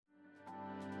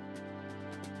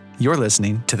You're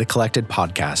listening to The Collected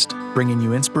Podcast, bringing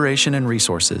you inspiration and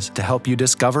resources to help you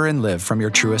discover and live from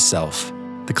your truest self.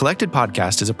 The Collected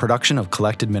Podcast is a production of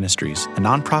Collected Ministries, a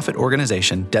nonprofit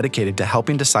organization dedicated to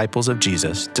helping disciples of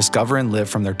Jesus discover and live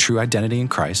from their true identity in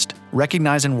Christ,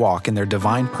 recognize and walk in their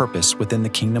divine purpose within the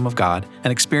kingdom of God,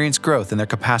 and experience growth in their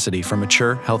capacity for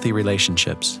mature, healthy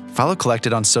relationships. Follow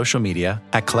Collected on social media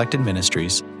at Collected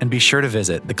Ministries, and be sure to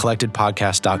visit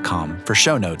thecollectedpodcast.com for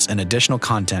show notes and additional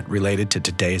content related to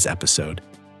today's episode.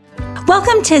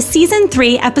 Welcome to Season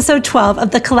 3, Episode 12 of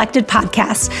The Collected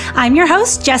Podcast. I'm your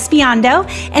host, Jess Biondo,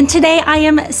 and today I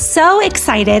am so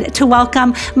excited to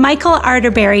welcome Michael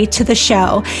Arterberry to the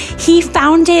show. He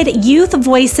founded Youth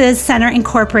Voices Center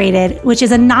Incorporated, which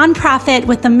is a nonprofit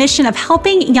with the mission of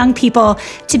helping young people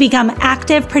to become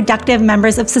active, productive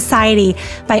members of society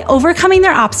by overcoming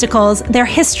their obstacles, their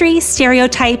history,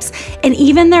 stereotypes, and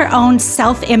even their own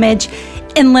self-image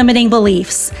and limiting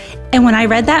beliefs. And when I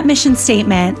read that mission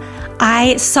statement,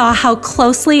 I saw how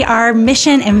closely our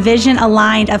mission and vision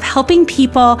aligned of helping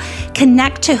people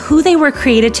connect to who they were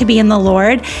created to be in the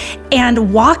Lord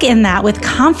and walk in that with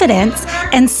confidence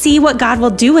and see what God will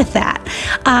do with that.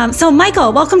 So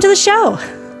Michael, welcome to the show.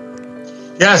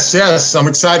 Yes. I'm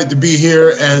excited to be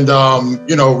here and,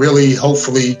 really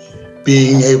hopefully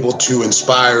being able to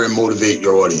inspire and motivate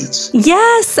your audience.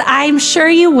 Yes, I'm sure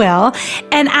you will.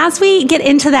 And as we get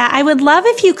into that, I would love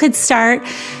if you could start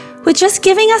with just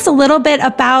giving us a little bit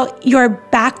about your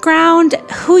background,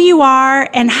 who you are,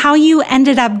 and how you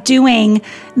ended up doing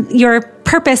your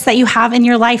purpose that you have in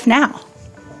your life now.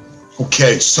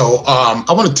 Okay, so I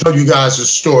want to tell you guys a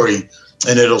story,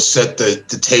 and it'll set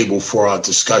the table for our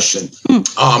discussion.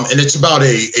 And it's about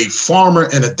a farmer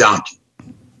and a donkey.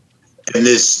 And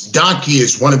this donkey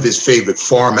is one of his favorite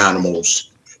farm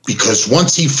animals because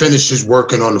once he finishes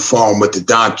working on the farm with the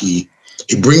donkey,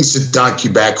 he brings the donkey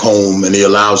back home and he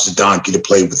allows the donkey to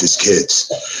play with his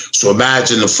kids. So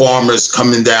imagine the farmer's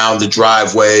coming down the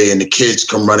driveway and the kids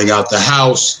come running out the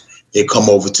house. They come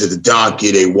over to the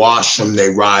donkey, they wash him, they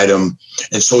ride him.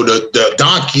 And so the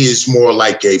donkey is more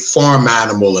like a farm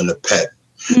animal and a pet.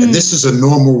 And this is a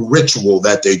normal ritual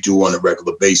that they do on a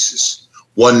regular basis.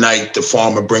 One night, the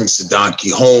farmer brings the donkey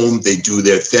home. They do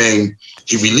their thing.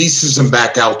 He releases him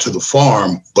back out to the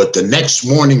farm. But the next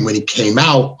morning when he came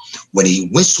out, when he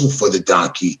whistled for the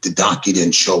donkey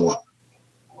didn't show up.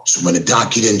 So when the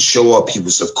donkey didn't show up, he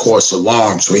was, of course,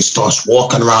 alarmed. So he starts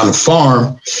walking around the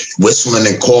farm, whistling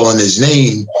and calling his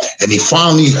name. And he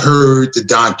finally heard the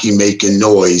donkey making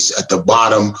noise at the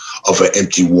bottom of an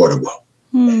empty water well.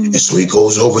 And so he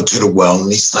goes over to the well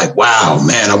and he's like, wow,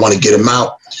 man, I want to get him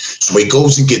out. So he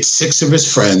goes and gets 6 of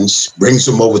his friends, brings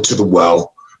them over to the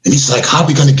well. And he's like, how are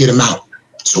we going to get him out?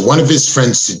 So one of his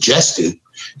friends suggested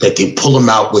that they pull him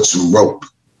out with some rope.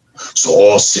 So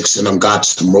all 6 of them got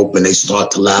some rope and they start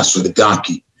to lasso the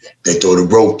donkey. They throw the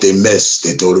rope, they miss.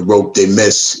 They throw the rope, they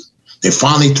miss. They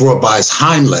finally throw it by his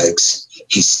hind legs.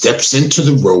 He steps into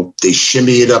the rope. They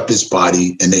shimmy it up his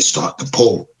body and they start to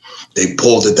pull. They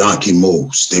pull, the donkey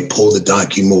moves. They pull, the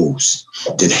donkey moves.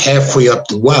 Then halfway up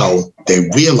the well, they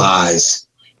realize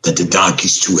that the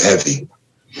donkey's too heavy.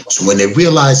 So when they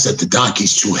realize that the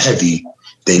donkey's too heavy,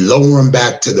 they lower him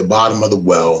back to the bottom of the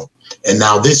well. And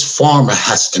now this farmer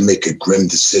has to make a grim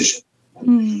decision.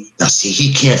 Now, see,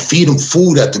 he can't feed him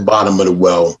food at the bottom of the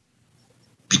well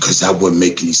because that wouldn't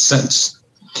make any sense.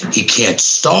 He can't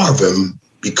starve him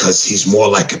because he's more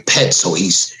like a pet. So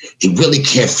he really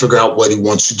can't figure out what he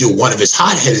wants to do. One of his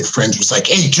hot-headed friends was like,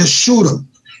 hey, just shoot him.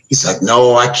 He's like,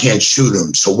 no, I can't shoot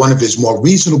him. So one of his more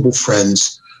reasonable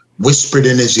friends whispered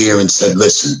in his ear and said,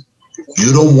 listen,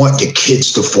 you don't want the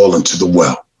kids to fall into the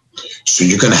well. So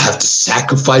you're going to have to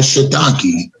sacrifice your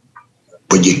donkey,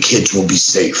 but your kids will be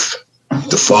safe.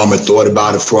 The farmer thought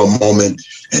about it for a moment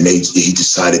and he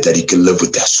decided that he could live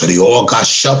with that. So they all got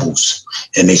shovels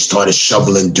and they started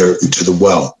shoveling dirt into the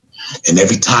well. And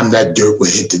every time that dirt would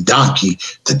hit the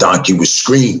donkey would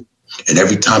scream. And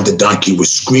every time the donkey would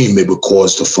scream, it would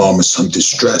cause the farmer some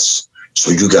distress.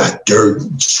 So you got dirt,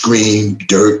 scream,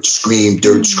 dirt, scream,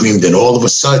 dirt, scream. Then all of a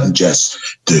sudden, Jess,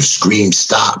 the scream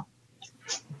stopped.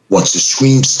 Once the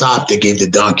scream stopped, they gave the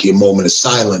donkey a moment of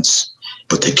silence,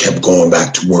 but they kept going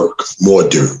back to work. More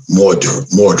dirt, more dirt,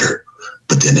 more dirt.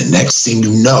 But then the next thing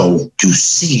you know, you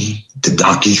see the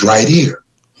donkey's right here.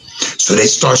 So they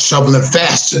start shoveling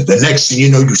faster. The next thing you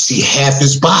know, you see half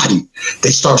his body.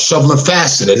 They start shoveling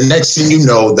faster. The next thing you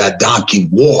know, that donkey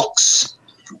walks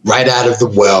right out of the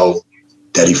well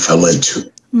that he fell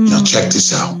into. Now check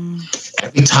this out.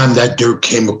 Every time that dirt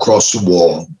came across the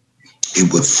wall,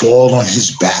 it would fall on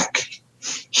his back.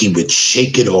 He would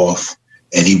shake it off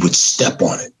and he would step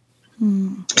on it.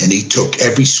 And he took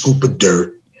every scoop of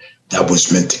dirt that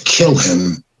was meant to kill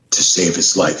him to save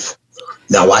his life.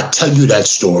 Now, I tell you that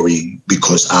story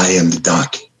because I am the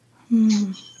donkey.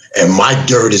 And my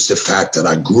dirt is the fact that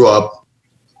I grew up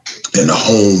in a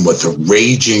home with a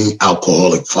raging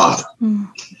alcoholic father. And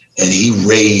he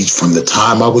raged from the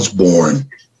time I was born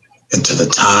until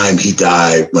the time he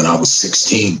died when I was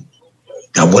 16.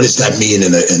 Now, what does that mean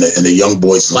in a young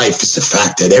boy's life? It's the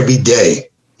fact that every day,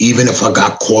 even if I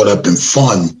got caught up in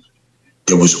fun,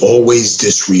 there was always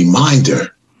this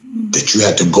reminder that you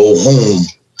had to go home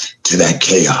to that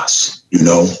chaos, you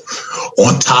know?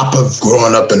 On top of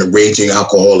growing up in a raging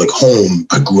alcoholic home,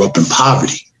 I grew up in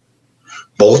poverty.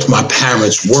 Both my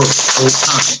parents worked full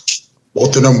time.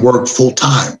 Both of them worked full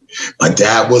time. My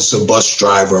dad was a bus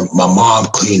driver. My mom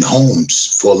cleaned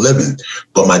homes for a living.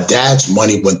 But my dad's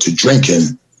money went to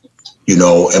drinking, you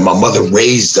know, and my mother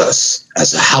raised us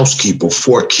as a housekeeper,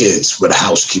 4 kids with a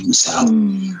housekeeping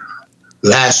salary.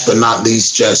 Last but not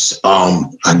least, Jess,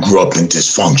 I grew up in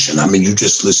dysfunction. I mean, you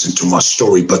just listened to my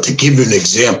story, but to give you an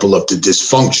example of the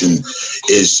dysfunction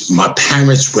is my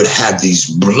parents would have these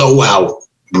blowout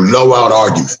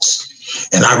arguments.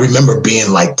 And I remember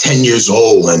being like 10 years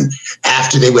old. And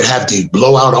after they would have these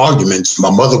blowout arguments, my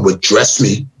mother would dress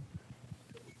me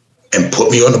and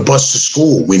put me on the bus to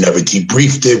school. We never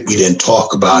debriefed it. We didn't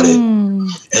talk about it.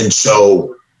 And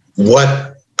so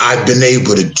what I've been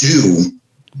able to do,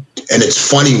 and it's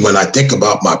funny when I think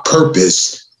about my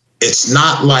purpose, it's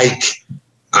not like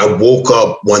I woke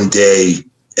up one day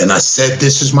and I said,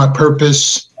 this is my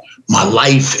purpose. My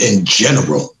life in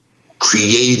general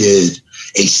created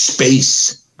a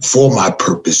space for my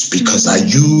purpose because I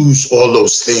use all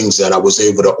those things that I was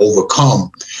able to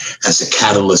overcome as a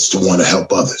catalyst to want to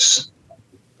help others.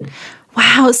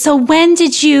 Wow. So when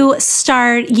did you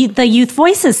start the Youth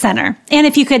Voices Center? And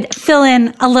if you could fill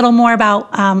in a little more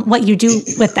about what you do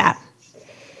with that.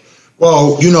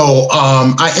 Well, you know,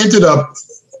 I ended up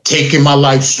taking my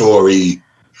life story,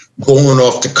 going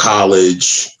off to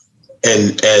college,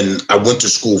 and I went to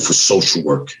school for social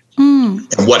work.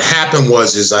 And what happened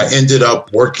was I ended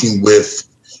up working with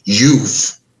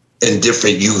youth in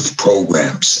different youth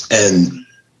programs. And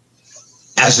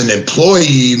as an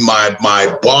employee,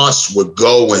 my boss would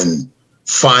go and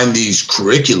find these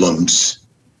curriculums,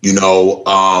 you know,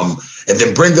 and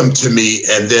then bring them to me.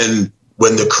 And then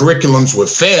when the curriculums would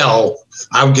fail,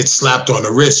 I would get slapped on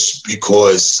the wrist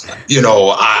because, you know,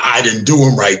 I didn't do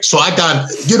them right. So I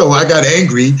got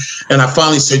angry and I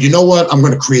finally said, you know what, I'm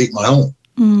going to create my own.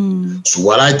 So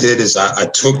what I did is I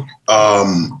took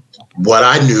what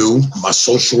I knew, my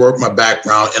social work, my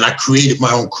background, and I created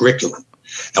my own curriculum.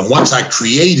 And once I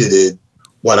created it,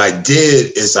 what I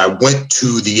did is I went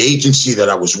to the agency that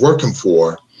I was working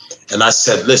for and I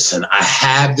said, listen, I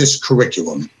have this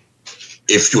curriculum.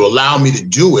 If you allow me to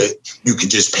do it, you can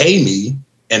just pay me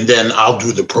and then I'll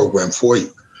do the program for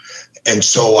you. And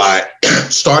so I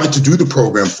started to do the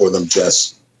program for them,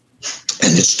 Jess,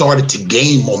 and it started to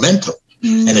gain momentum.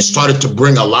 And it started to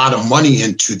bring a lot of money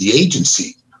into the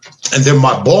agency. And then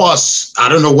my boss, I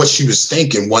don't know what she was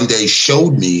thinking, one day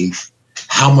showed me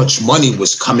how much money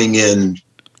was coming in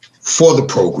for the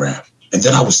program. And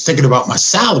then I was thinking about my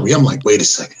salary. I'm like, wait a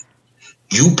second,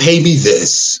 you pay me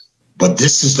this, but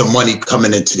this is the money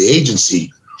coming into the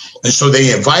agency. And so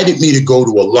they invited me to go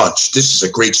to a lunch. This is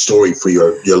a great story for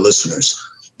your listeners.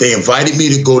 They invited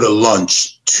me to go to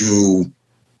lunch to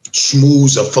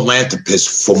schmooze a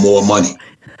philanthropist for more money.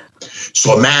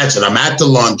 So imagine I'm at the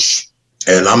lunch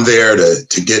and I'm there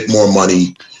to get more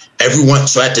money. Everyone,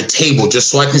 so at the table, just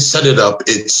so I can set it up,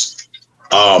 it's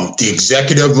the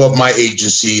executive of my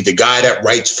agency, the guy that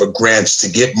writes for grants to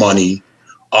get money.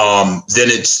 Then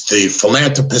it's the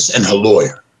philanthropist and her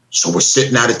lawyer. So we're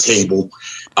sitting at a table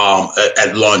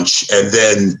at lunch, and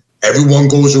then everyone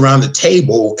goes around the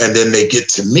table, and then they get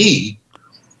to me.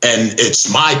 And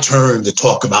it's my turn to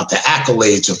talk about the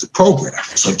accolades of the program.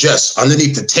 So just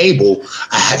underneath the table,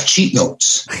 I have cheat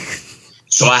notes.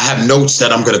 So I have notes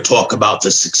that I'm going to talk about the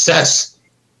success.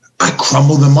 I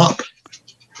crumble them up.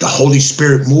 The Holy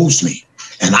Spirit moves me.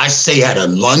 And I say at a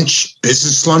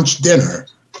business lunch dinner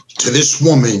to this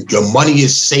woman, your money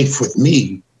is safe with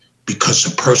me because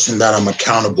the person that I'm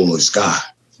accountable is God.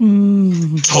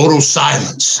 Total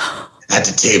silence at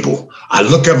the table. I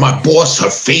look at my boss, her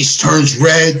face turns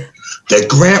red. The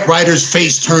grant writer's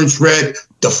face turns red.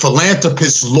 The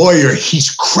philanthropist lawyer, he's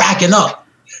cracking up.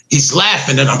 He's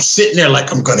laughing, and I'm sitting there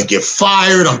like I'm going to get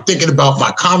fired. I'm thinking about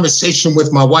my conversation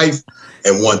with my wife.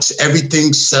 And once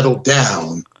everything settled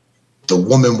down, the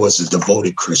woman was a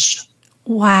devoted Christian.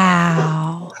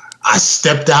 Wow. I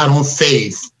stepped out on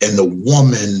faith, and the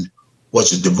woman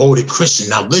was a devoted Christian.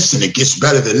 Now, listen, it gets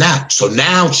better than that. So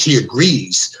now she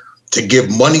agrees to give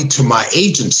money to my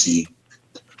agency,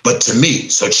 but to me.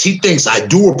 So she thinks I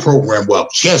do a program well.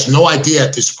 She has no idea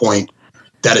at this point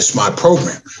that it's my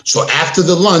program. So after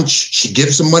the lunch, she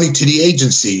gives the money to the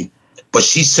agency, but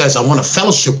she says, I want to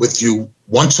fellowship with you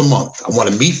once a month. I want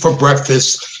to meet for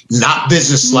breakfast, not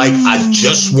business-like. I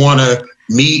just want to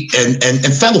meet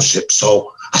and fellowship.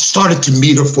 So I started to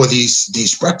meet her for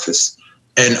these breakfasts.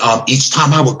 And each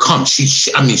time I would come,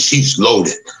 she's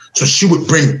loaded. So she would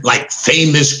bring like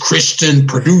famous Christian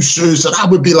producers, and I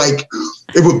would be like,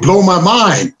 it would blow my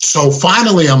mind. So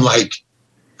finally, I'm like,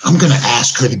 I'm going to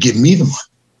ask her to give me the money.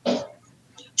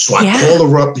 So I call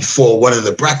her up before one of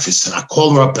the breakfasts, and I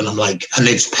call her up, and I'm like, her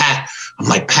name's Pat. I'm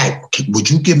like, Pat, would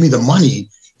you give me the money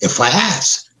if I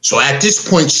ask? So at this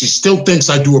point, she still thinks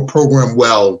I do a program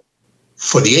well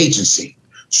for the agency.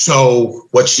 So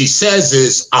what she says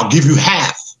is, I'll give you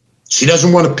half. She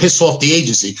doesn't want to piss off the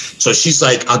agency. So she's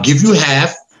like, I'll give you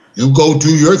half. You go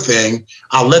do your thing.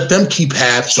 I'll let them keep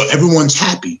half so everyone's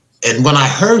happy. And when I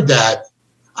heard that,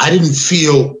 I didn't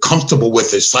feel comfortable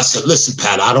with it. So I said, listen,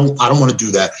 Pat, I don't want to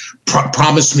do that.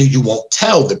 Promise me you won't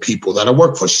tell the people that I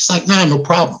work for. She's like, nah, no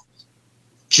problem.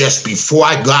 Just before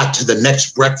I got to the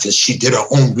next breakfast, she did her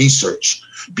own research.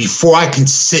 Before I can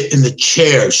sit in the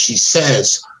chair, she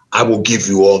says, I will give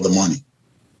you all the money.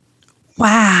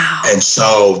 Wow. And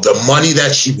so the money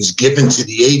that she was given to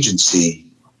the agency,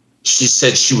 she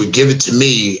said she would give it to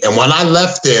me. And when I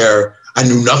left there, I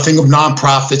knew nothing of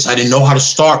nonprofits. I didn't know how to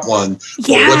start one.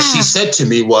 Yeah. But what she said to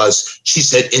me was, she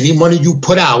said, any money you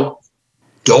put out,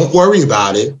 don't worry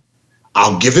about it.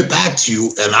 I'll give it back to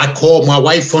you. And I called my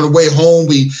wife on the way home.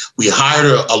 We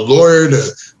hired a lawyer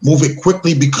to move it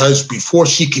quickly, because before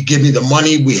she could give me the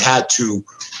money, we had to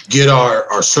get our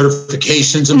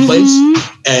certifications in place.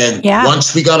 And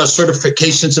once we got our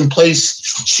certifications in place,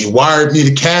 she wired me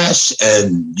the cash,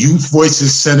 and Youth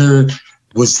Voices Center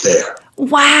was there.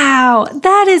 Wow,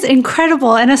 that is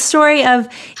incredible. And a story of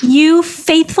you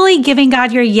faithfully giving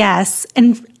God your yes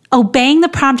and obeying the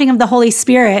prompting of the Holy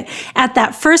Spirit at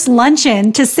that first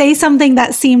luncheon to say something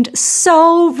that seemed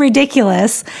so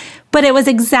ridiculous, but it was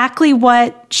exactly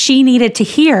what she needed to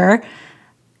hear.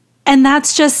 And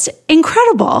that's just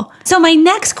incredible. So my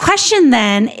next question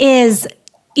then is,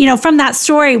 from that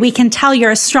story, we can tell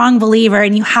you're a strong believer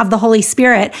and you have the Holy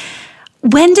Spirit.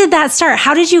 When did that start?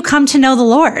 How did you come to know the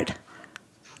Lord?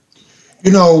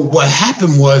 What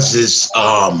happened was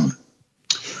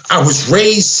I was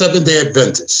raised Seventh-day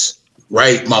Adventist,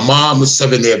 right? My mom was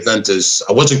Seventh-day Adventist.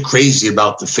 I wasn't crazy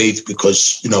about the faith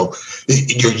because,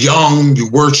 you're young, you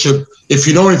worship. If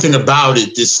you know anything about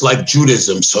it, it's like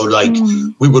Judaism. So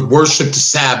we would worship the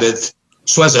Sabbath.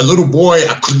 So as a little boy,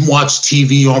 I couldn't watch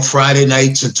TV on Friday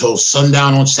nights until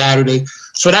sundown on Saturday.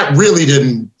 So that really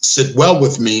didn't sit well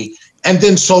with me. And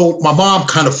then so my mom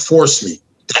kind of forced me.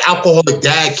 The alcoholic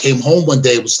dad came home one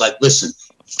day and was like, listen,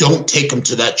 don't take him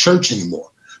to that church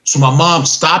anymore. So my mom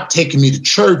stopped taking me to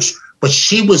church, but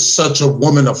she was such a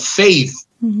woman of faith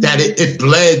that it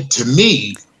bled to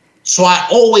me. So I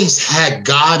always had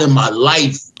God in my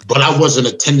life, but I wasn't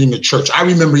attending the church. I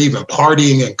remember even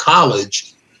partying in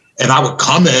college, and I would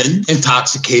come in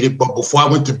intoxicated, but before I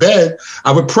went to bed,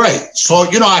 I would pray. So,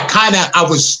 I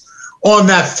was on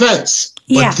that fence.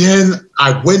 But then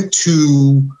I went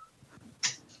to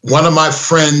one of my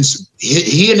friends.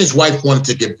 He and his wife wanted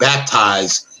to get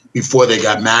baptized before they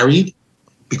got married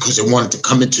because they wanted to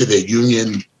come into their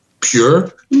union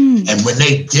pure. And when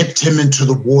they dipped him into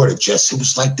the water, Jess, it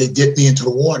was like they dipped me into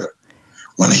the water.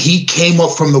 When he came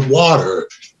up from the water,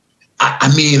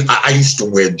 I used to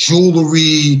wear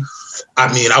jewelry.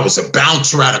 I was a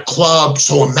bouncer at a club.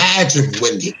 So imagine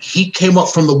when he came up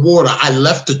from the water, I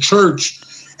left the church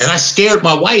and I scared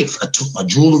my wife. I took my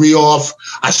jewelry off.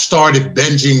 I started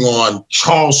binging on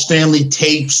Charles Stanley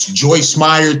tapes, Joyce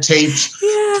Meyer tapes,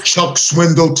 Chuck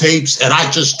Swindoll tapes, and I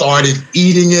just started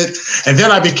eating it. And then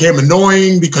I became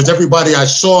annoying because everybody I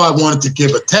saw, I wanted to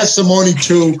give a testimony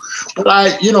to. But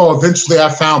eventually I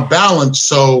found balance.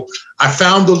 So I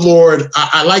found the Lord.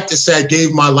 I like to say I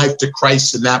gave my life to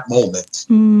Christ in that moment.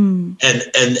 And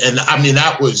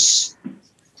that was,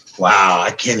 wow, I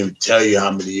can't even tell you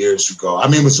how many years ago.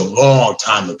 It was a long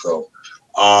time ago.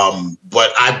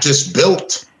 But I just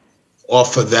built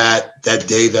off of that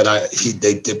day that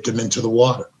they dipped him into the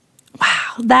water.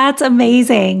 Wow, that's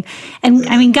amazing.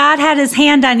 And God had his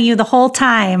hand on you the whole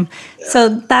time. Yeah. So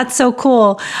that's so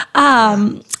cool.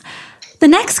 The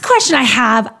next question I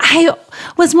have, I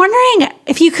was wondering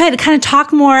if you could kind of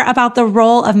talk more about the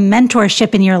role of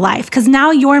mentorship in your life, because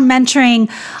now you're mentoring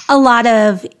a lot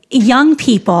of young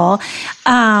people.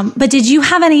 But did you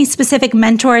have any specific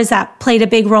mentors that played a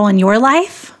big role in your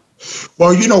life?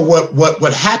 Well, you know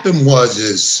what happened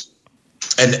was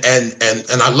and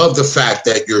I love the fact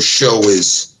that your show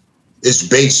is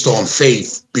based on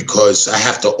faith, because I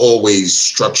have to always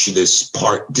structure this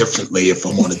part differently if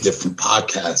I'm on a different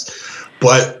podcast.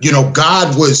 But, you know,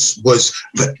 God was,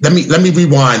 let me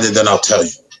rewind and then I'll tell you.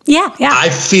 Yeah. I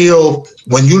feel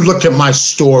when you look at my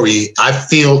story, I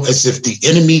feel as if the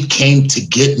enemy came to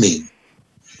get me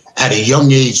at a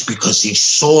young age because he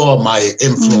saw my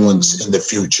influence in the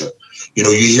future. You know,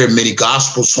 you hear many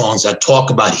gospel songs that talk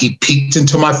about he peeked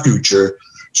into my future,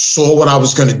 saw what I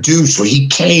was going to do. So he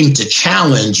came to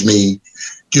challenge me,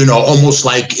 you know, almost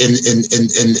like in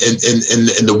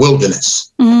the wilderness.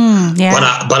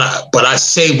 Yeah. But I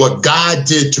say what God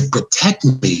did to protect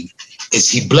me is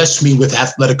he blessed me with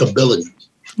athletic ability.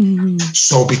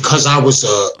 So because I was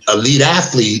a elite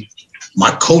athlete,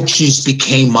 my coaches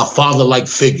became my father-like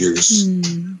figures.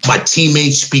 My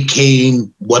teammates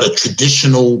became what a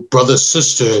traditional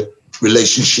brother-sister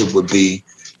relationship would be,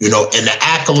 you know, and the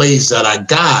accolades that I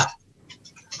got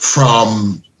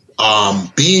from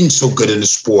being so good in the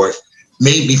sport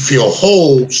made me feel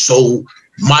whole. So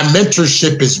my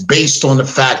mentorship is based on the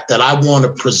fact that I want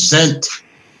to present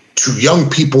to young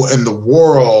people in the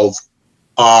world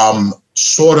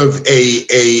sort of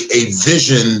a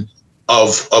vision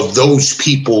of those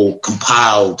people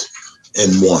compiled in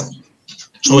one.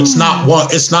 So it's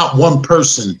not one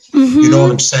person. You know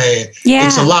what I'm saying? Yeah.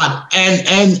 It's a lot.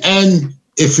 And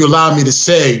if you allow me to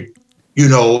say, you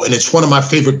know, and it's one of my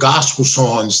favorite gospel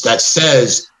songs that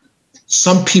says,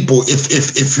 some people,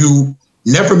 if you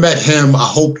never met him, I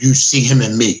hope you see him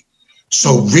in me.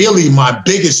 So really my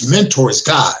biggest mentor is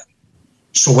God.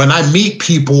 So when I meet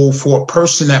people, for a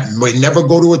person that may never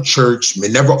go to a church, may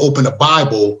never open a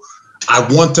Bible, I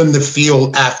want them to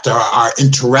feel after our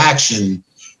interaction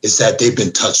is that they've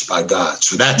been touched by God.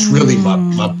 So that's really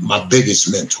my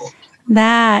biggest mentor.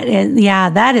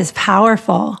 That is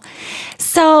powerful.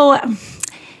 So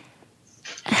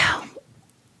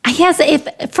I guess if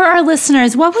for our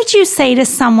listeners, what would you say to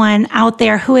someone out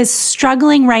there who is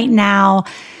struggling right now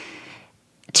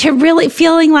to really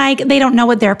feeling like they don't know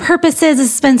what their purpose is?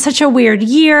 It's been such a weird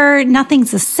year.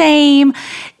 Nothing's the same.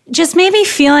 Just maybe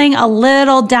feeling a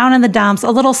little down in the dumps,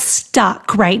 a little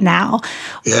stuck right now.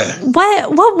 Yeah.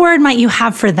 What word might you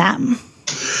have for them?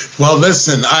 Well,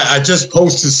 listen, I just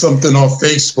posted something on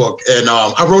Facebook, and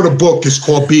I wrote a book. It's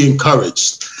called Be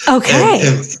Encouraged.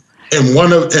 Okay. And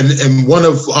one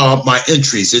of my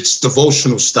entries, it's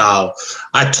devotional style.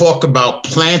 I talk about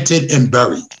planted and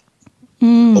buried.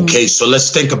 Okay, so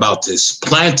let's think about this.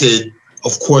 Planted,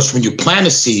 of course, when you plant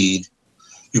a seed,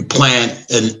 you plant,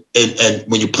 and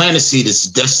when you plant a seed, it's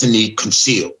destiny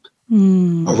concealed.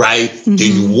 All right. Then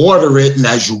you water it. And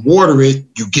as you water it,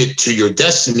 you get to your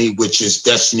destiny, which is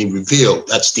destiny revealed.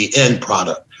 That's the end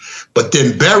product. But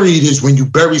then buried is when you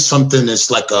bury something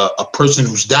that's like a person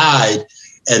who's died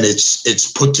and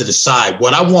it's put to the side.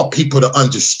 What I want people to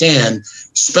understand,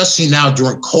 especially now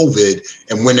during COVID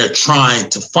and when they're trying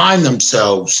to find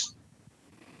themselves,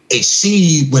 a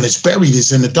seed when it's buried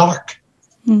is in the dark.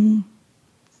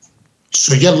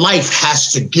 So your life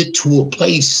has to get to a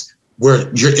place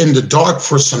where you're in the dark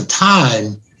for some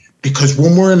time, because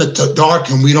when we're in the dark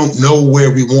and we don't know where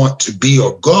we want to be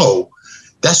or go,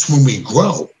 that's when we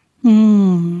grow.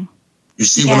 You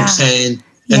see what I'm saying?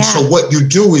 And so what you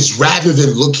do is, rather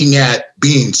than looking at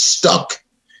being stuck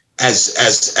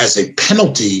as a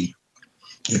penalty,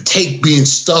 you take being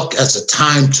stuck as a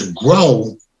time to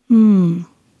grow,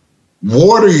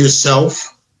 water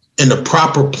yourself in the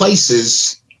proper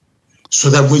places, so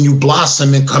that when you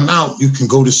blossom and come out, you can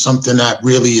go to something that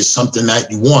really is something that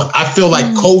you want. I feel like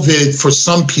COVID, for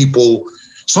some people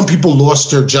lost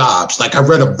their jobs. Like, I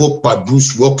read a book by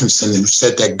Bruce Wilkinson who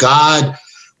said that God,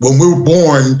 when we were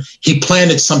born, he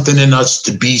planted something in us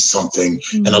to be something.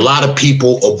 And a lot of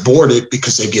people abort it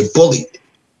because they get bullied.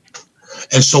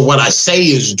 And so what I say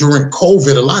is, during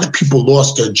COVID, a lot of people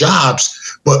lost their jobs,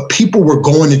 but people were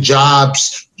going to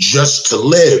jobs just to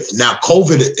live. Now,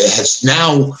 COVID has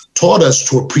now taught us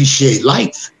to appreciate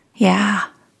life. Yeah.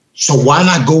 So why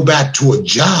not go back to a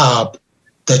job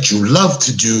that you love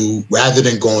to do rather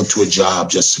than going to a job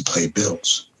just to pay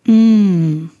bills?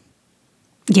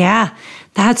 Yeah,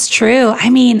 that's true. I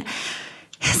mean,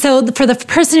 so for the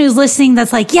person who's listening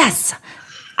that's like, yes,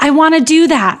 I want to do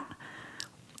that,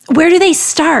 where do they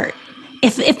start?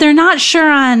 If they're not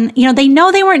sure on, they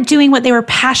know they weren't doing what they were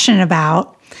passionate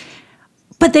about,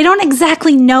 but they don't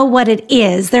exactly know what it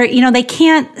is. They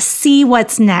can't see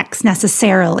what's next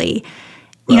necessarily.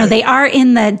 Right. They are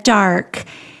in the dark.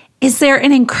 Is there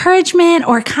an encouragement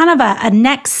or kind of a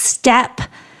next step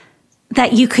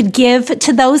that you could give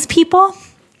to those people?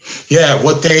 Yeah,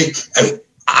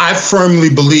 I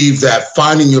firmly believe that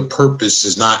finding your purpose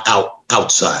is not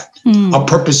outside. Our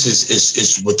purpose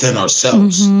is within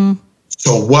ourselves. Mm-hmm.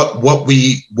 So what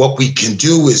we can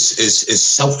do is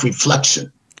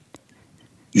self-reflection.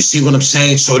 You see what I'm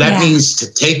saying? So that means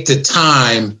to take the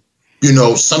time.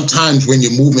 Sometimes when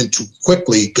you're moving too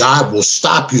quickly, God will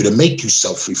stop you to make you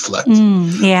self-reflect.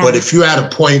 But if you're at a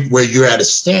point where you're at a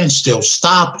standstill,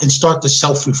 stop and start to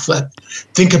self-reflect.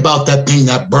 Think about that thing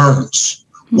that burns.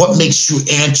 What makes you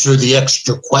answer the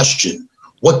extra question?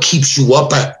 What keeps you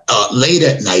up late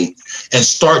at night? And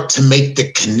start to make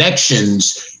the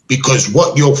connections, because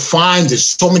what you'll find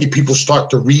is so many people start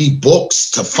to read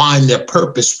books to find their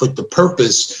purpose, but the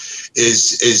purpose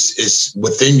is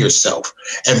within yourself.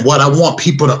 And what I want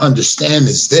people to understand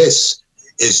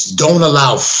is don't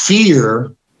allow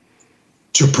fear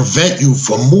to prevent you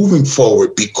from moving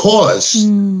forward, because,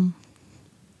 and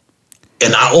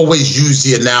I always use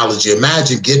the analogy,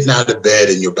 imagine getting out of bed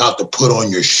and you're about to put on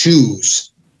your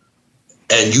shoes,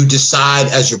 and you decide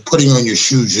as you're putting on your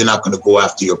shoes, you're not going to go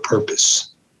after your purpose.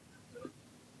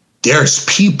 There's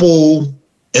people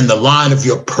in the line of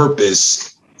your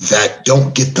purpose that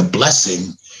don't get the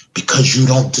blessing because you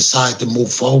don't decide to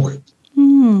move forward.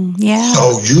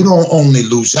 So you don't only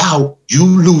lose out, you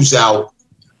lose out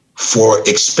for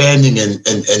expanding and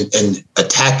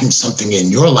attacking something in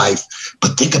your life.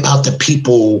 But think about the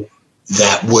people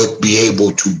that would be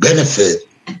able to benefit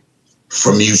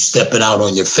from you stepping out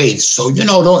on your faith. So,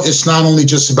 it's not only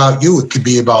just about you, it could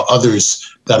be about others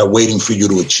that are waiting for you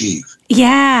to achieve.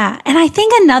 Yeah. And I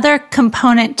think another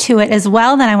component to it as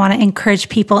well that I want to encourage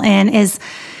people in is,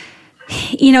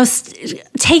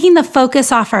 taking the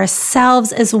focus off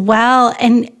ourselves as well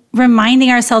and reminding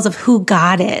ourselves of who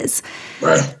God is.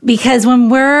 Right. Because when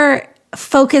we're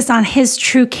focused on his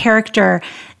true character,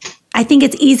 I think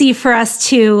it's easy for us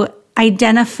to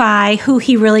identify who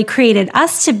he really created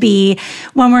us to be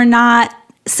when we're not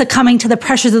succumbing to the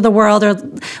pressures of the world, or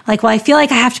like, well, I feel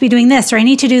like I have to be doing this, or I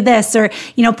need to do this, or,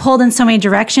 pulled in so many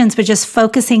directions, but just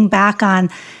focusing back on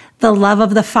the love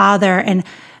of the Father and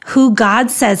who God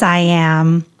says I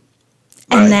am.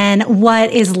 Right. And then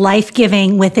what is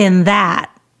life-giving within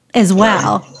that as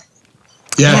well.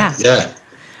 Right. Yeah.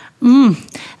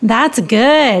 That's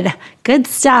good. Good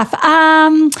stuff.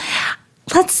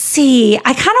 Let's see.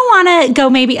 I kind of want to go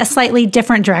maybe a slightly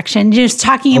different direction, just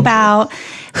talking about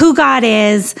who God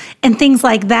is and things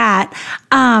like that.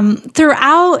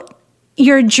 Throughout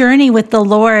your journey with the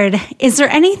Lord, is there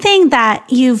anything that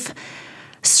you've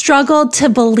struggled to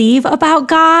believe about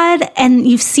God and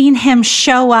you've seen him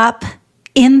show up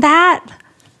in that?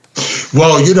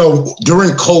 Well,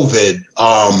 during COVID,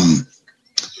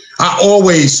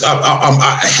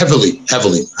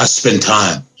 I spend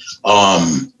time,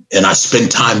 and I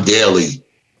spend time daily.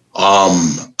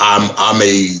 I'm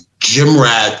a gym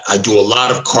rat. I do a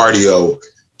lot of cardio,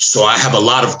 so I have a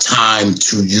lot of time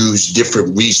to use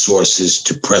different resources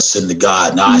to press into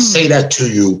God. Now, I say that to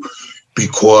you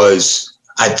because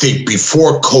I think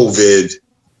before COVID,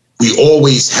 we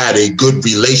always had a good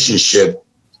relationship.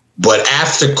 But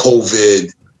after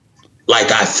COVID,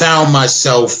 I found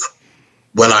myself,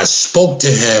 when I spoke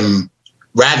to him,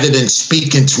 rather than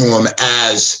speaking to him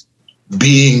as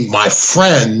being my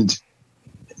friend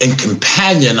and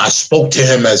companion, I spoke to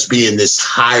him as being this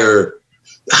higher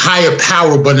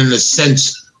power, but in the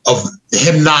sense of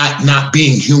him not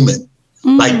being human,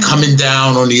 like coming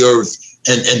down on the earth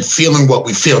and feeling what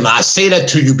we feel. Now, I say that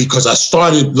to you because I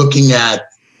started looking at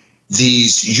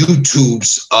these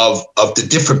YouTubes of the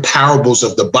different parables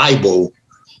of the Bible.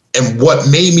 And what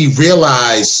made me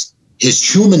realize his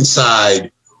human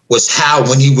side was how,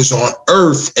 when he was on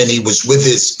earth and he was with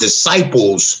his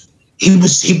disciples, he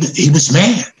was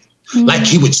mad. Like,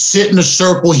 he would sit in a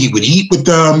circle, he would eat with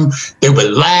them, they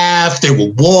would laugh, they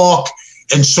would walk.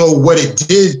 And so what it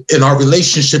did in our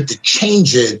relationship to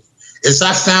change it is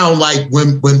I found, like,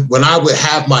 when I would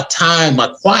have my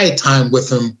quiet time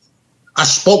with him, I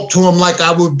spoke to him like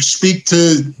I would speak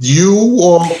to you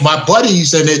or my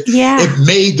buddies, and it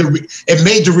made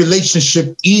the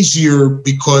relationship easier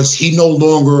because he no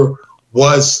longer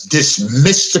was this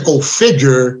mystical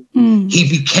figure. He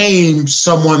became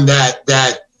someone that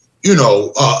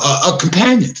a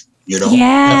companion.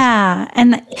 Yeah,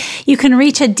 and you can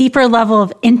reach a deeper level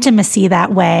of intimacy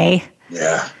that way.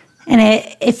 Yeah, and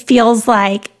it feels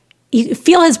like you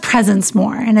feel his presence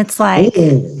more. And it's like,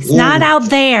 he's not out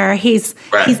there, he's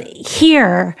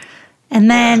here. And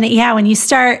then, when you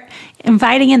start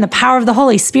inviting in the power of the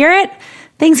Holy Spirit,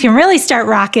 things can really start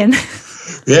rocking.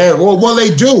 Yeah, well,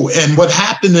 they do. And what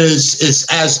happened is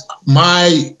as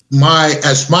my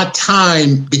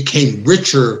time became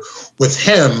richer with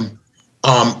him,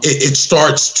 it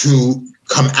starts to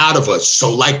come out of us.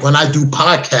 So like when I do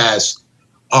podcasts,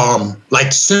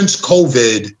 like since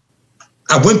COVID,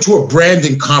 I went to a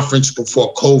branding conference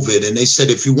before COVID, and they said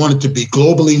if you wanted to be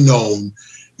globally known,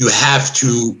 you have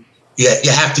to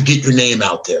get your name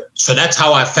out there. So that's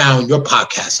how I found your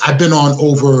podcast. I've been on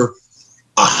over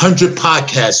 100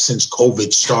 podcasts since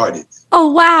COVID started. Oh,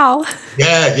 wow.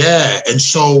 Yeah. And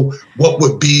so what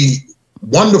would be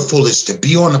wonderful is to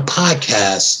be on a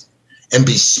podcast and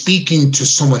be speaking to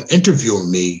someone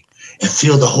interviewing me and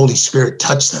feel the Holy Spirit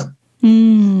touch them.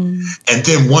 And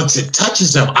then once it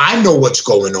touches them, I know what's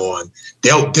going on.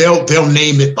 They'll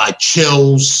name it by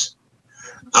chills.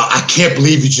 I can't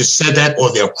believe you just said that,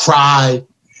 or they'll cry.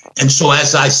 And so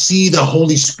as I see the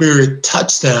Holy Spirit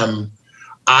touch them,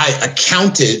 I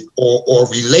account it or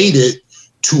relate it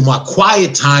to my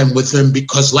quiet time with him,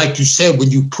 because like you said,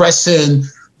 when you press in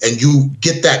and you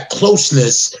get that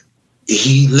closeness,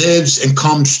 he lives and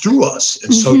comes through us.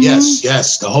 And so,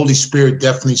 yes, the Holy Spirit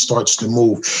definitely starts to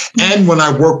move. And when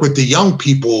I work with the young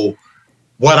people,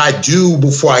 what I do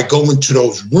before I go into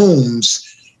those rooms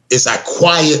is I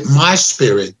quiet my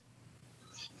spirit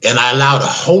and I allow the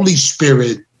Holy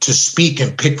Spirit to speak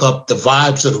and pick up the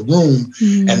vibes of the room.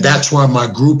 And that's why my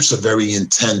groups are very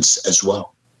intense as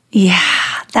well.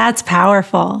 Yeah, that's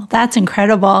powerful. That's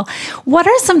incredible. What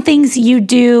are some things you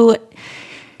do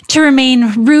to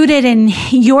remain rooted in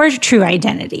your true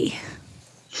identity?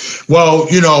 Well,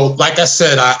 like I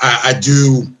said, I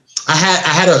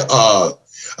had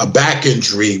a back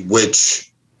injury,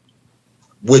 which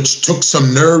took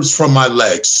some nerves from my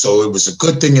legs. So it was a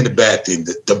good thing and a bad thing.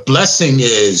 The blessing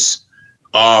is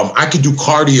I could do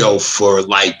cardio for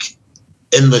like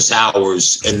endless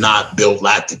hours and not build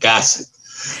lactic acid.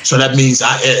 So that means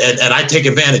I take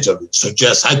advantage of it. So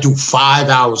I do 5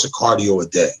 hours of cardio a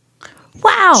day.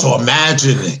 Wow. So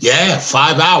imagine,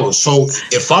 5 hours. So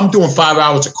if I'm doing 5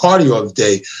 hours of cardio a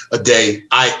day,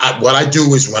 what I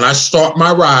do is when I start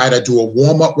my ride, I do a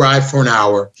warm-up ride for an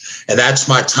hour, and that's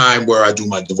my time where I do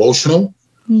my devotional.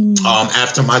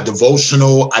 After my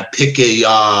devotional, I pick a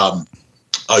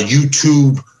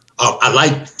YouTube. I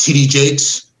like TD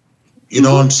Jakes, you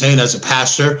know what I'm saying, as a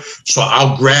pastor. So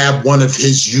I'll grab one of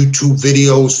his YouTube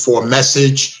videos for a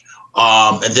message.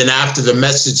 And then after the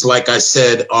message, like I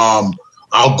said,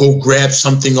 I'll go grab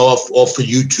something off of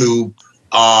YouTube.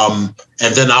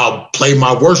 And then I'll play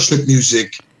my worship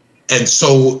music. And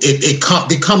so it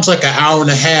becomes like an hour and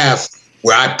a half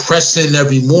where I press in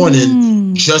every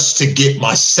morning just to get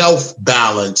myself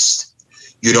balanced.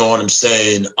 You know what I'm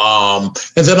saying? And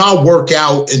then I'll work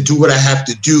out and do what I have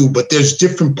to do. But there's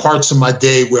different parts of my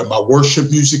day where my worship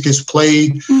music is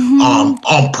played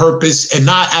on purpose and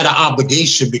not out of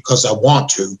obligation because I want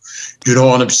to. You know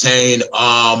what I'm saying?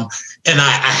 And I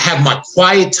have my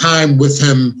quiet time with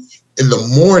him in the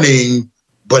morning.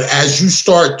 But as you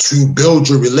start to build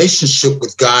your relationship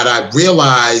with God, I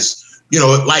realize,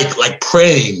 like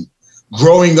praying,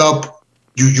 growing up,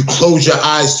 you close your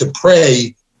eyes to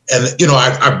pray. And,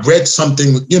 I read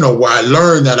something, where I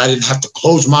learned that I didn't have to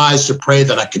close my eyes to pray,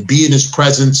 that I could be in his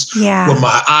presence with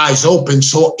my eyes open.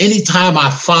 So anytime I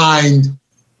find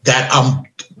that I'm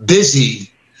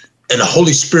busy and the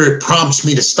Holy Spirit prompts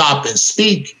me to stop and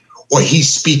speak, or he's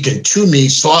speaking to me.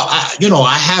 So,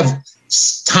 I have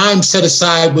time set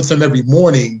aside with him every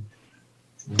morning,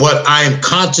 but I am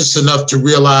conscious enough to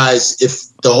realize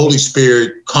if the Holy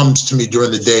Spirit comes to me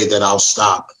during the day that I'll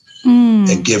stop.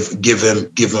 And give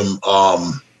him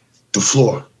the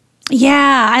floor.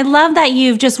 Yeah, I love that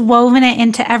you've just woven it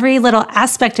into every little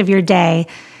aspect of your day.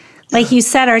 Like you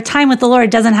said, our time with the Lord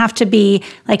doesn't have to be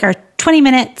like our 20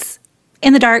 minutes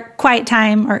in the dark, quiet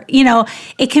time, or,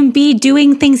 it can be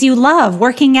doing things you love,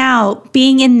 working out,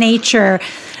 being in nature,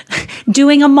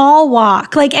 doing a mall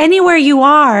walk. Like anywhere you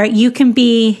are, you can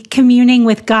be communing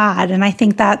with God. And I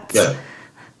think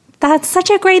that's such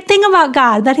a great thing about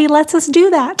God, that he lets us do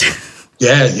that.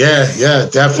 Yeah,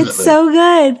 definitely. It's so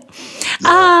good.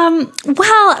 Yeah.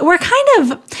 Well, we're kind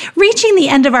of reaching the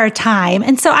end of our time.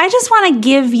 And so I just want to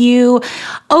give you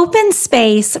open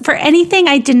space for anything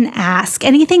I didn't ask,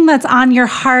 anything that's on your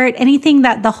heart, anything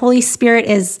that the Holy Spirit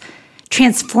is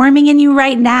transforming in you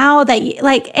right now,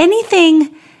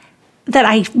 anything that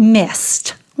I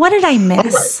missed. What did I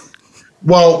miss?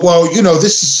 Well,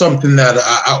 this is something that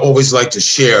I always like to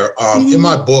share. In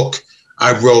my book,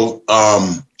 I wrote,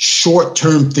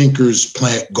 short-term thinkers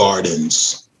plant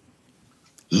gardens,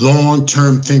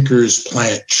 long-term thinkers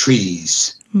plant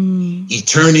trees,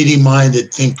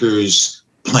 eternity-minded thinkers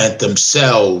plant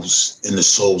themselves in the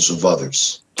souls of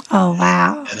others. Oh,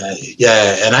 wow.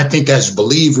 And I think as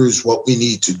believers, what we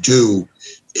need to do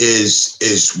is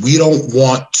we don't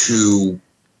want to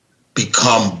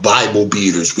become Bible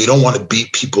beaters. We don't want to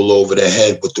beat people over the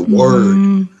head with the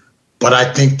word. But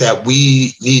I think that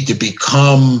we need to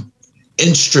become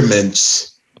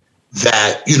instruments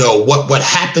that, what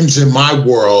happens in my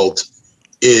world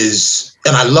is,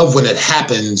 and I love when it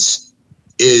happens,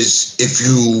 is if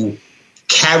you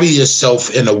carry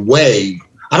yourself in a way,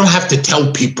 I don't have to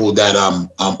tell people that I'm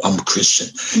a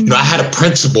Christian. I had a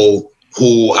principal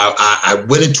who I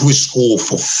went into his school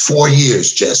for 4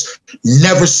 years, Jess,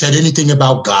 never said anything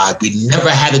about God. We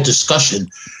never had a discussion.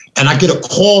 And I get a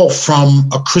call from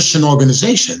a Christian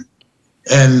organization.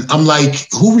 And I'm like,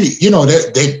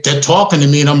 they're talking to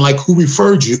me. And I'm like, who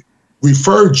referred you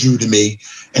to me?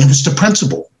 And it was the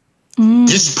principal.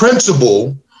 This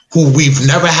principal, who we've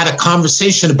never had a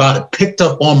conversation about, it picked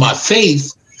up on my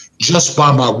faith just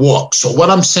by my walk. So what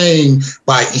I'm saying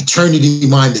by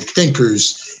eternity-minded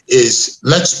thinkers is,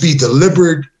 let's be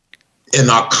deliberate in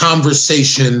our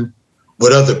conversation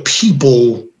with other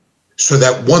people so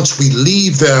that once we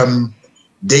leave them,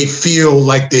 they feel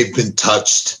like they've been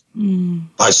touched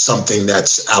by something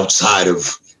that's outside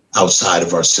of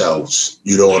ourselves.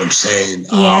 You know what I'm saying?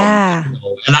 Yeah.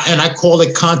 And I call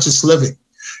it conscious living.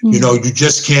 You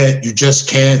just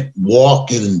can't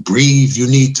walk and breathe. You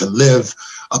need to live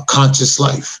a conscious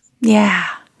life. Yeah.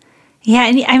 Yeah.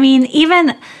 And I mean,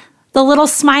 even the little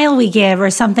smile we give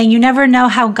or something, you never know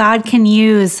how God can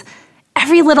use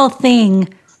every little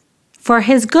thing for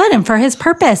his good and for his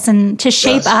purpose and to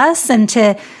shape us and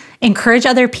to encourage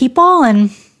other people. And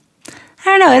I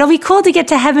don't know, it'll be cool to get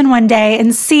to heaven one day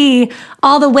and see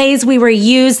all the ways we were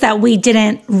used that we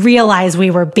didn't realize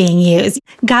we were being used.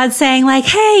 God's saying like,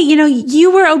 hey,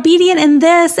 you were obedient in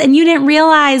this and you didn't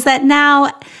realize that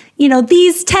now,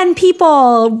 these 10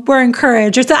 people were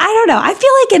encouraged. Or so, I don't know. I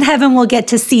feel like in heaven we'll get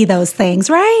to see those things,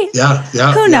 right? Yeah.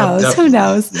 Who knows? Definitely. Who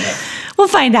knows? Yeah. We'll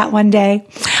find out one day.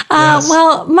 Yes.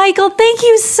 Well, Michael, thank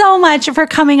you so much for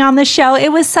coming on the show.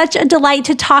 It was such a delight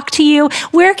to talk to you.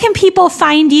 Where can people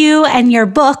find you and your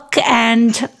book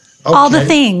and all the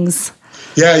things?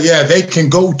 Yeah. They can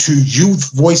go to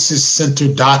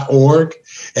youthvoicescenter.org,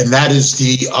 and that is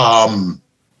the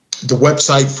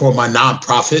website for my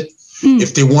nonprofit.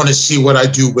 If they want to see what I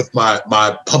do with my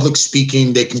public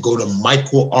speaking, they can go to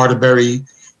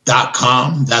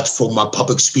michaelarterberry.com. That's for my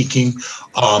public speaking.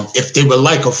 If they would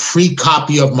like a free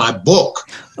copy of my book,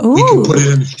 we can put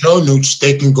it in the show notes.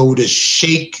 They can go to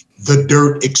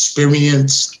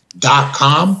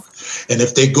shakethedirtexperience.com. And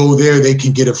if they go there, they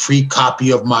can get a free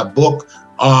copy of my book.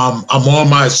 I'm on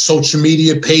my social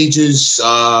media pages,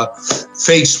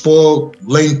 Facebook,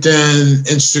 LinkedIn,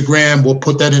 Instagram. We'll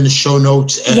put that in the show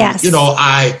notes. And,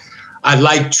 I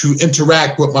like to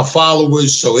interact with my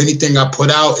followers. So anything I put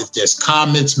out, if there's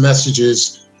comments,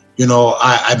 messages,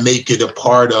 I make it a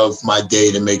part of my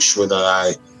day to make sure that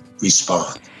I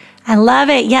respond. I love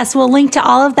it. Yes, we'll link to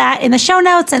all of that in the show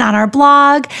notes and on our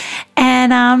blog.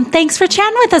 And thanks for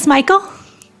chatting with us, Michael.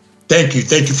 Thank you.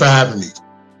 Thank you for having me.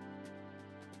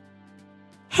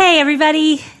 Hey,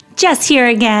 everybody. Jess here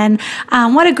again.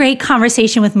 What a great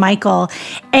conversation with Michael.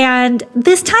 And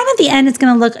this time at the end is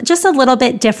going to look just a little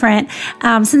bit different.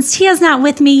 Since Tia's not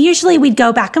with me, usually we'd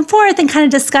go back and forth and kind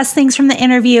of discuss things from the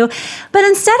interview. But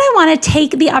instead, I want to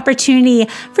take the opportunity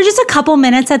for just a couple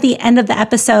minutes at the end of the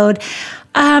episode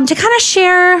to kind of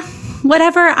share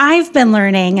whatever I've been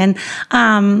learning and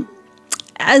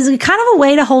as kind of a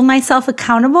way to hold myself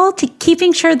accountable to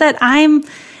keeping sure that I'm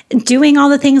doing all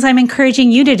the things I'm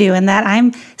encouraging you to do and that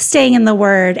I'm staying in the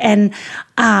Word and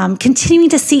continuing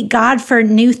to seek God for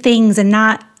new things and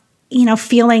not,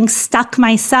 feeling stuck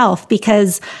myself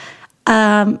because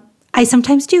I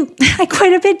sometimes do. I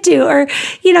quite a bit do. Or,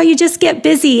 you just get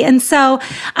busy. And so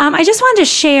I just wanted to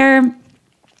share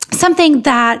something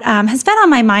that has been on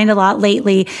my mind a lot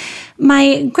lately.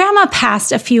 My grandma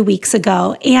passed a few weeks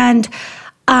ago and,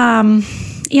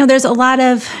 there's a lot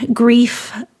of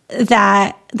grief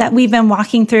that we've been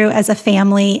walking through as a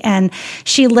family. And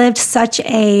she lived such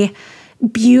a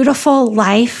beautiful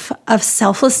life of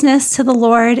selflessness to the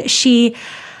Lord. She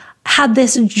had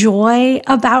this joy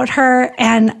about her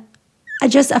and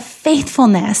just a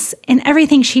faithfulness in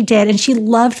everything she did. And she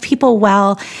loved people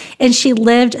well. And she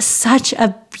lived such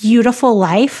a beautiful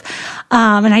life.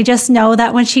 And I just know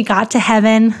that when she got to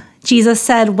heaven, Jesus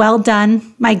said, "Well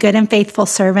done, my good and faithful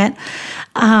servant."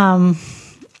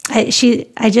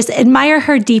 I just admire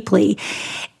her deeply.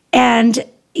 And,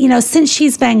 since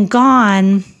she's been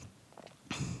gone,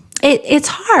 it's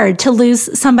hard to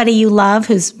lose somebody you love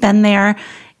who's been there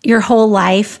your whole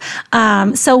life.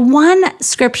 So one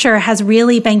scripture has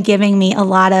really been giving me a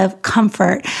lot of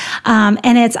comfort.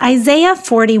 And it's Isaiah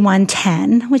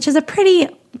 41:10, which is a pretty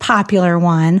popular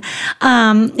one.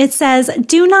 It says,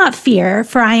 "Do not fear,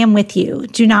 for I am with you.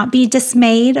 Do not be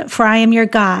dismayed, for I am your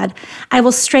God. I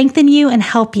will strengthen you and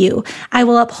help you. I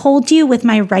will uphold you with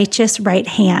my righteous right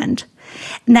hand."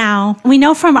 Now, we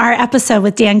know from our episode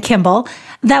with Dan Kimball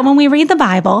that when we read the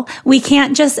Bible, we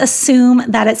can't just assume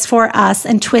that it's for us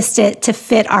and twist it to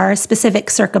fit our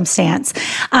specific circumstance.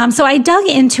 So I dug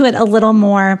into it a little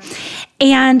more,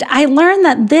 and I learned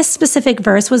that this specific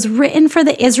verse was written for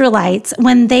the Israelites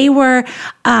when they were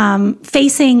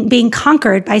facing being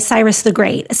conquered by Cyrus the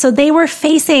Great. So they were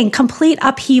facing complete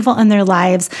upheaval in their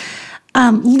lives,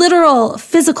 literal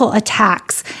physical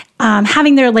attacks,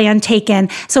 having their land taken.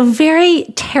 So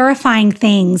very terrifying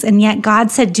things. And yet God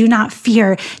said, "Do not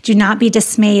fear, do not be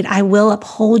dismayed. I will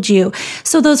uphold you."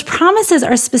 So those promises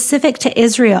are specific to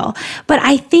Israel, but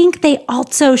I think they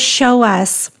also show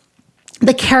us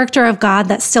the character of God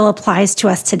that still applies to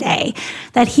us today,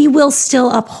 that he will still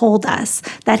uphold us,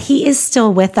 that he is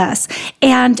still with us.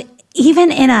 And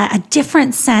even in a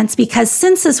different sense, because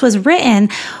since this was written,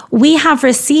 we have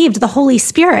received the Holy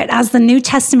Spirit as the New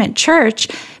Testament church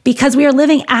because we are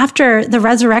living after the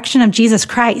resurrection of Jesus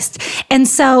Christ. And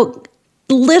so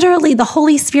literally the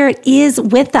Holy Spirit is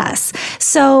with us.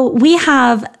 So we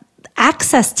have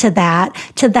access to that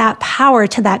power,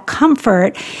 to that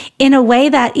comfort in a way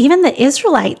that even the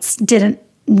Israelites didn't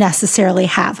necessarily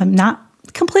have. I'm not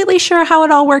completely sure how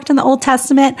it all worked in the Old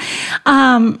Testament.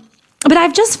 But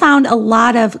I've just found a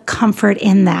lot of comfort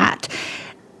in that.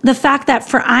 The fact that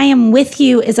 "for I am with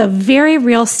you" is a very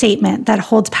real statement that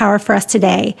holds power for us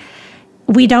today.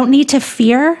 We don't need to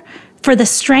fear, for the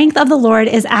strength of the Lord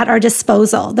is at our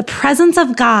disposal. The presence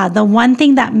of God, the one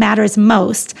thing that matters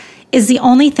most, is the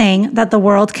only thing that the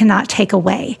world cannot take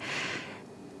away.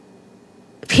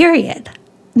 Period.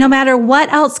 No matter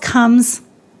what else comes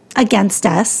against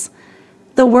us,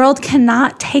 the world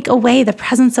cannot take away the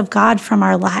presence of God from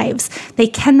our lives. They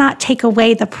cannot take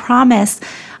away the promise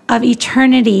of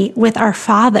eternity with our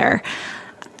Father,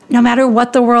 no matter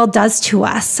what the world does to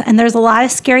us. And there's a lot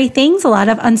of scary things, a lot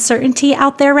of uncertainty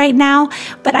out there right now,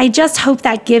 but I just hope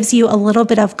that gives you a little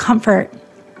bit of comfort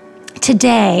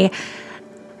today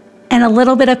and a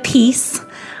little bit of peace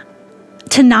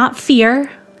to not fear.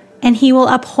 And he will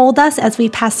uphold us as we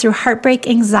pass through heartbreak,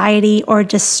 anxiety, or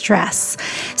distress.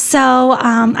 So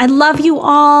I love you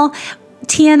all.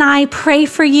 Tia and I pray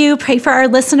for you, pray for our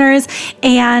listeners,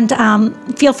 and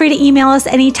feel free to email us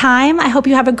anytime. I hope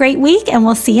you have a great week, and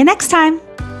we'll see you next time.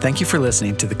 Thank you for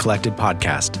listening to the Collected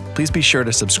Podcast. Please be sure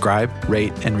to subscribe,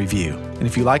 rate, and review. And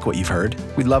if you like what you've heard,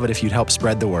 we'd love it if you'd help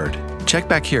spread the word. Check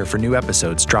back here for new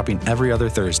episodes dropping every other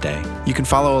Thursday. You can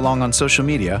follow along on social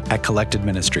media at Collected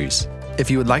Ministries. If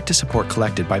you would like to support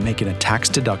Collected by making a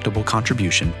tax-deductible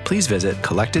contribution, please visit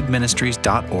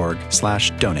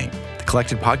collectedministries.org/donate. The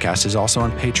Collected Podcast is also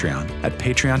on Patreon at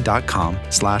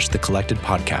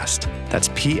patreon.com/thecollectedpodcast. That's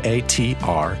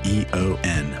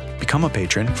Patreon. Become a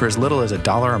patron for as little as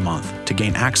 $1 a month to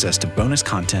gain access to bonus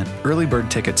content, early bird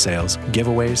ticket sales,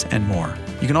 giveaways, and more.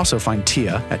 You can also find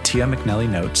Tia at Tia McNelly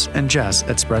Notes and Jess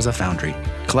at Spreza Foundry.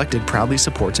 Collected proudly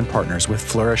supports and partners with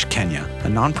Flourish Kenya, a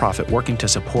nonprofit working to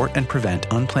support and prevent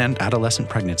unplanned adolescent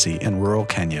pregnancy in rural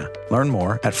Kenya. Learn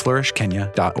more at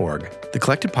flourishkenya.org. The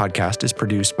Collected Podcast is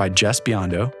produced by Jess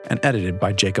Biondo and edited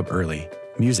by Jacob Early.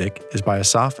 Music is by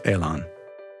Asaf Elan.